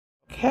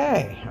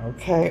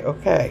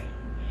Okay.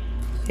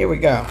 Here we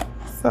go.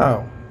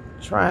 So,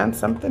 trying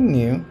something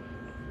new.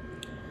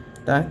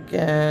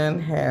 Dunkin'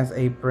 has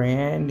a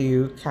brand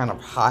new kind of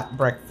hot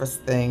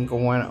breakfast thing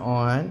going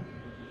on.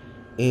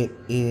 It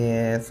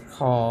is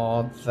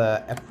called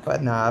the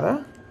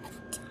Empanada.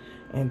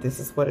 And this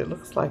is what it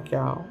looks like,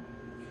 y'all.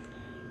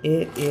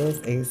 It is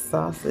a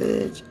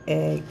sausage,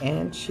 egg,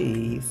 and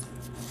cheese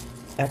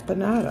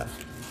empanada.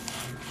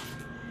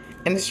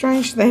 And the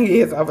strange thing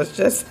is, I was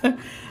just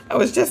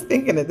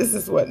thinking that this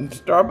is what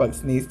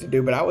Starbucks needs to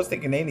do, but I was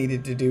thinking they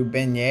needed to do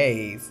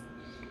beignets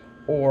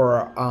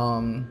or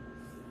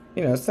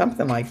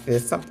something like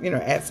this,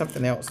 add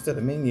something else to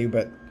the menu.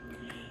 But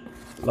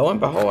lo and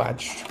behold, I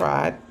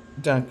tried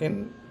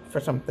Dunkin' for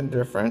something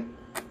different.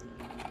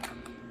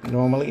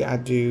 Normally I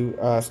do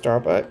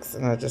Starbucks,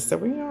 and I just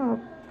said,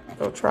 well, I'll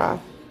go try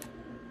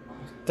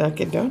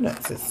Dunkin'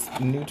 Donuts. It's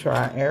new to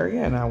our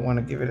area, and I want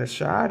to give it a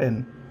shot.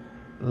 And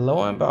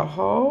lo and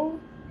behold,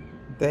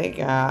 they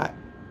got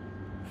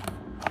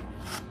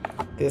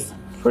this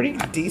pretty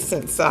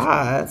decent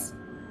size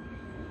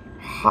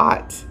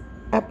hot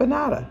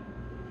empanada.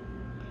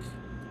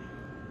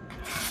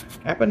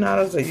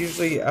 Empanadas are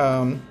usually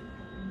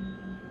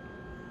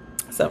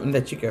something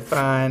that you can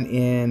find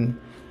in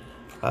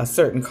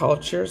certain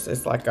cultures.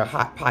 It's like a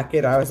hot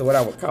pocket, what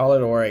I would call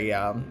it, or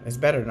it's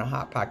better than a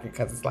hot pocket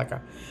because it's like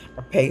a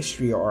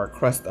pastry or a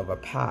crust of a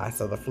pie.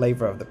 So the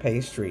flavor of the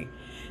pastry,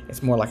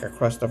 it's more like a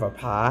crust of a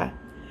pie.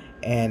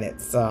 And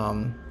it's,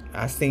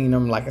 I've seen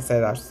them, like I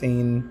said,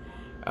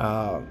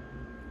 I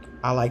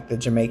like the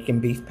Jamaican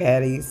beef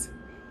patties.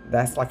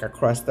 That's like a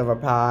crust of a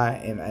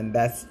pie, and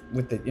that's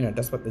with the,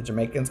 that's what the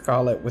Jamaicans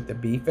call it, with the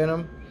beef in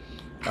them.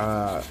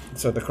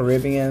 So the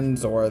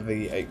Caribbeans or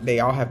they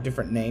all have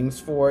different names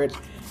for it.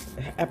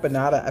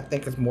 Empanada, I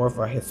think, is more of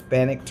a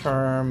Hispanic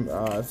term,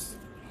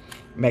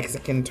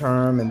 Mexican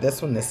term, and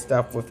this one is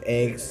stuffed with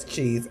eggs,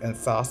 cheese, and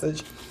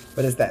sausage.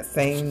 But it's that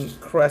same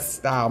crust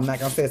style. I'm not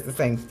gonna say it's the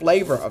same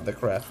flavor of the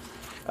crust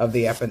of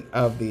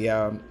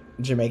the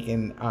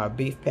Jamaican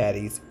beef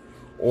patties,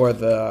 or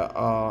the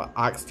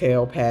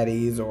oxtail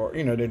patties, or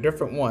they're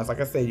different ones. Like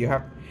I said,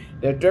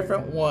 they're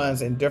different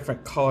ones in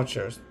different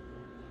cultures.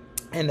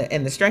 And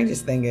the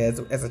strangest thing is,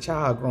 as a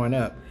child growing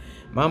up,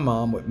 my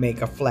mom would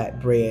make a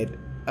flatbread.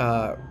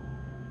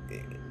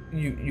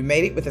 You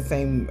made it with the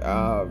same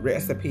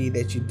recipe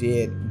that you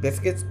did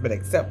biscuits, but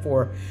except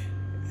for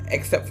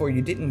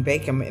you didn't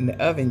bake them in the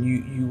oven.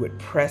 You would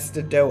press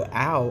the dough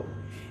out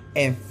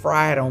and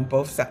fry it on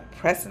both sides.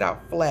 Press it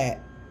out flat,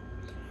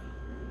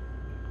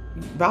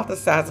 about the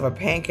size of a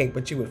pancake,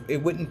 but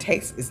it wouldn't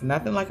taste. It's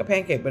nothing like a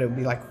pancake, but it would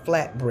be like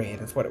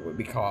flatbread. Is what it would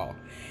be called.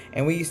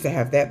 And we used to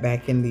have that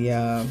back in the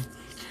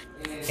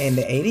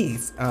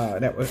 80s.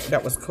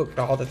 That was cooked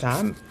all the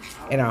time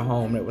in our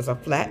home. It was a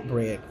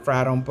flatbread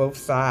fried on both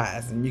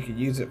sides, and you could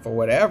use it for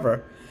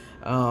whatever.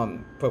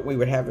 But we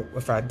would have it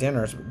with our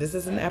dinners. This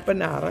is an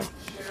empanada.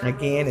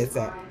 Again, it's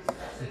at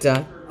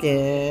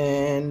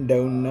Dunkin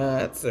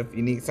Donuts. If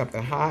you need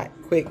something hot,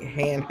 quick,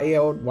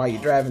 handheld while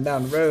you're driving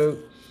down the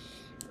road,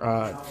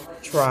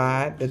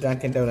 try the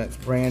Dunkin Donuts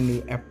brand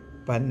new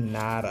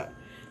empanada.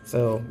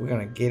 So we're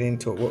gonna get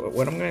into it.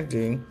 What I'm gonna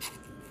do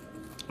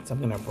is I'm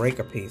gonna break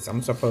a piece.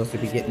 I'm supposed to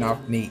be getting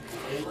off meat.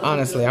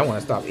 Honestly, I want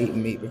to stop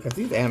eating meat because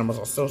these animals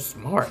are so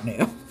smart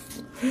now.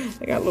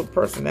 They got little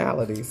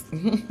personalities.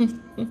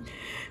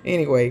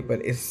 Anyway,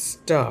 but it's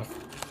stuffed.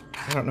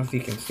 I don't know if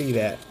you can see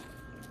that.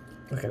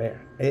 Look at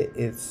there. It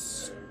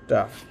is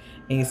stuffed.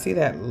 And you see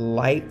that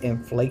light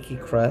and flaky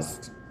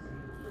crust?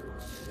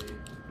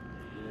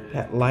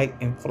 That light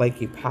and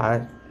flaky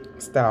pie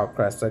style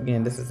crust. So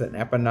again, this is an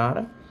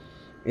empanada.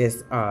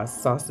 It's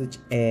sausage,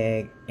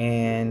 egg,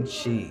 and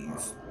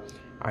cheese.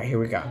 All right, here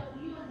we go.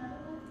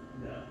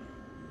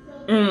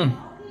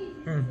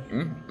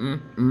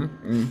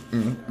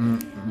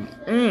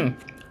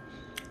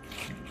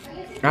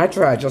 I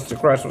tried just the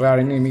crust without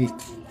any meat.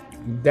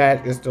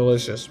 That is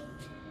delicious.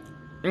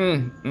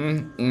 Now,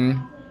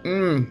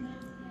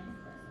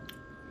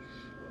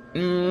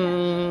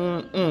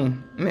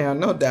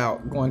 no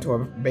doubt, going to a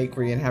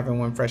bakery and having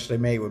one freshly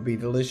made would be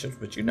delicious,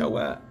 but you know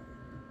what?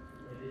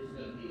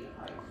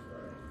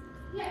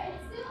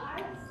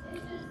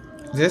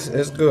 This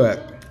is good.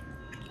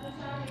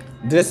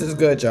 This is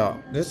good, y'all.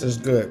 This is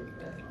good.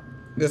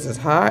 This is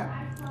hot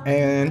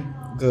and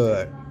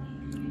good.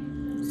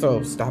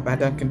 So stop by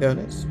Dunkin'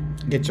 Donuts.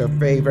 Get your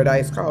favorite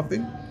iced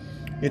coffee.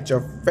 Get your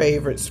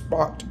favorite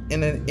sparked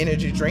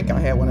energy drink. I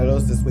had one of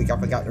those this week. I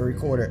forgot to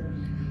record it.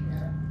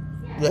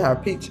 They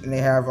have peach and they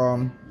have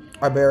a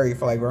berry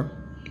flavor.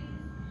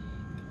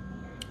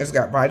 It's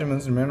got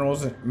vitamins and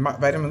minerals,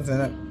 vitamins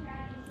in it.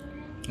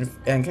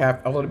 And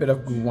have a little bit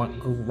of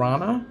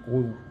guarana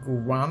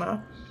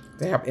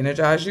to help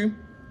energize you.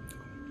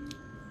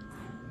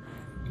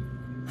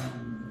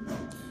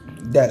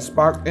 That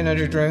sparked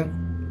energy drink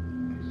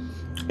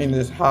in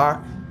this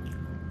hot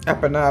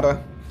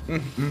empanada.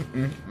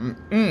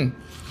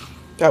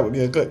 That would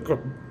be a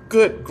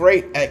good,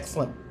 great,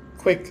 excellent,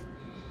 quick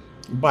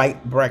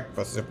bite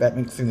breakfast, if that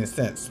makes any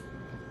sense.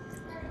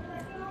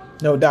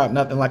 No doubt,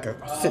 nothing like a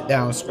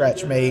sit-down,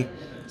 scratch-made,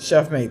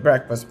 chef-made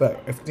breakfast.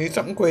 But if you need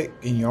something quick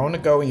and you're on the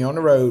go and you're on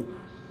the road,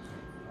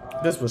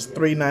 this was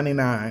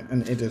 $3.99,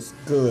 and it is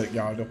good,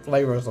 y'all. The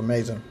flavor is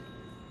amazing.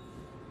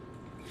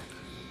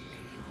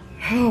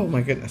 Oh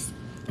my goodness,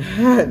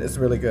 it's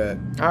really good.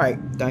 All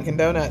right, Dunkin'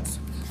 Donuts.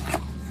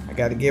 I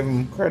got to give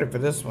them credit for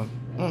this one.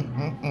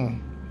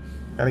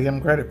 Got to give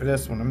them credit for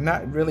this one. I'm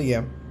not really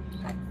I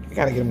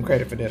got to give them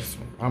credit for this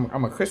one.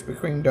 I'm a Krispy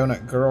Kreme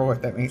donut girl,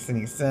 if that makes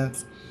any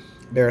sense.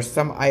 There are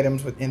some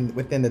items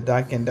within the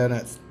Dunkin'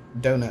 Donuts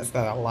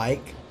that I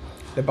like.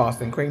 The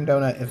Boston cream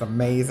donut is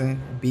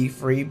amazing. Be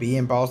free, be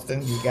in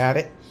Boston, you got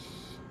it.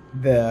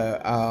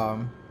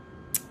 The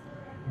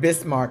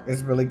Bismarck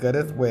is really good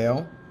as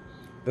well.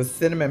 The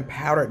cinnamon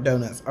powdered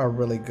donuts are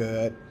really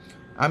good.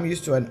 I'm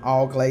used to an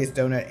all glazed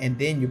donut, and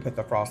then you put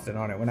the frosting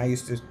on it. When I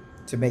used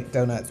to make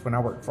donuts when I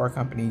worked for a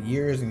company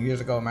years and years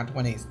ago in my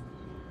 20s,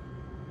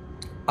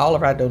 all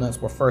of our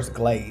donuts were first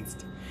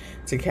glazed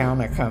to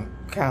kind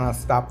of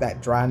stop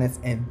that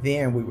dryness, and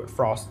then we would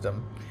frost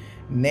them.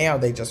 Now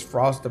they just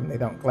frost them, they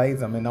don't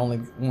glaze them, and the only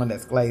one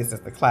that's glazed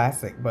is the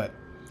classic. But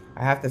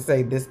I have to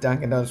say, this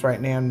Dunkin' Donuts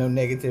right now, no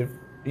negative.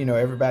 You know,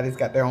 everybody's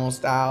got their own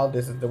style.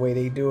 This is the way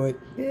they do it.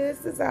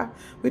 This is how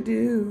we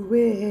do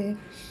it.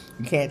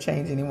 You can't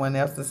change anyone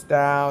else's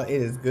style. It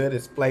is good.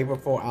 It's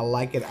flavorful. I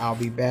like it. I'll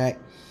be back.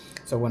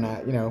 So when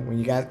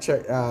you guys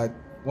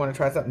want to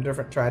try something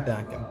different, try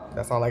Dunkin'.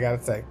 That's all I got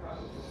to say.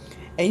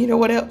 And you know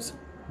what else?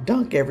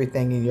 Dunk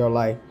everything in your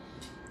life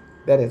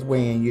that is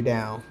weighing you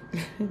down.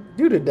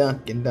 Do the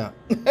Dunkin' dunk.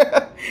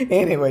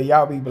 Anyway,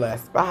 y'all be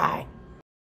blessed. Bye.